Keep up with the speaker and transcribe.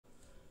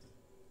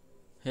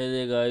Hey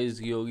there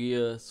guys, Yogi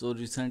here. So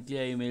recently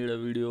I made a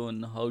video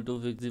on how to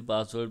fix the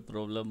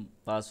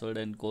password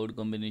and code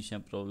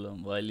combination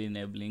problem while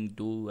enabling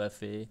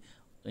 2FA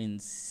in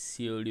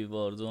COD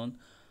Warzone.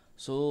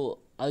 So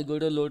I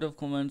got a lot of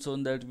comments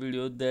on that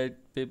video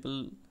that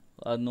people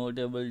are not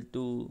able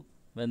to,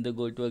 when they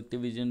go to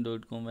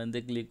activision.com, when they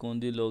click on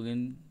the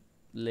login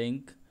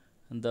link,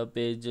 the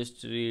page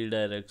just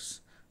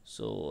redirects.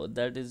 So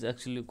that is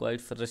actually quite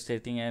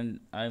frustrating,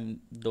 and I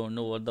don't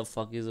know what the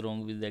fuck is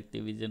wrong with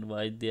Activision,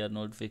 why they are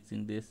not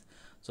fixing this.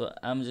 So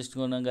I'm just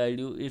gonna guide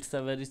you. It's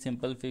a very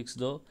simple fix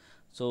though.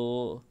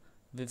 So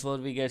before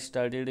we get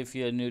started, if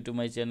you are new to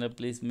my channel,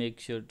 please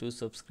make sure to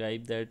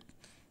subscribe that.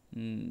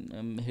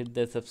 Hit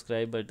the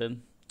subscribe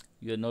button.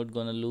 You're not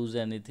gonna lose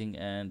anything,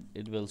 and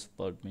it will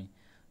support me.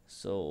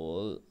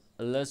 So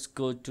let's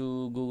go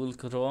to Google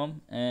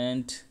Chrome,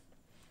 and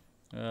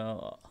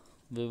uh,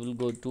 we will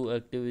go to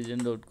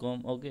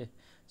activision.com. Okay,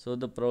 so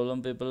the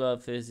problem people are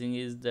facing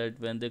is that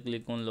when they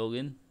click on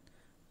login,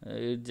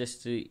 it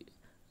just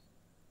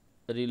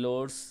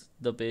reloads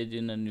the page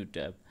in a new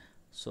tab.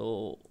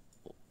 So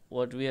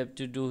what we have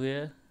to do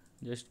here,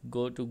 just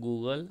go to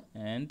Google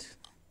and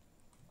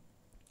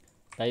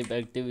type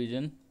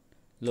Activision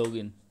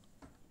login,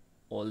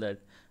 all that,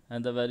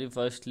 and the very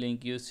first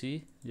link you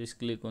see, just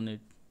click on it,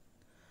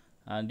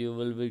 and you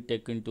will be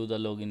taken to the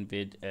login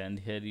page. And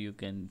here you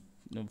can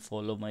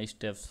follow my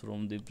steps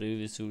from the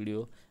previous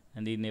video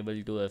and enable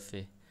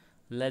 2FA.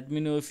 Let me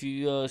know if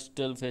you are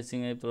still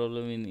facing a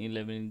problem in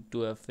enabling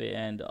 2FA,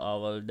 and I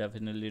will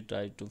definitely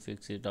try to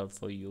fix it out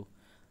for you.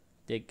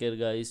 Take care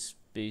guys,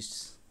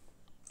 peace.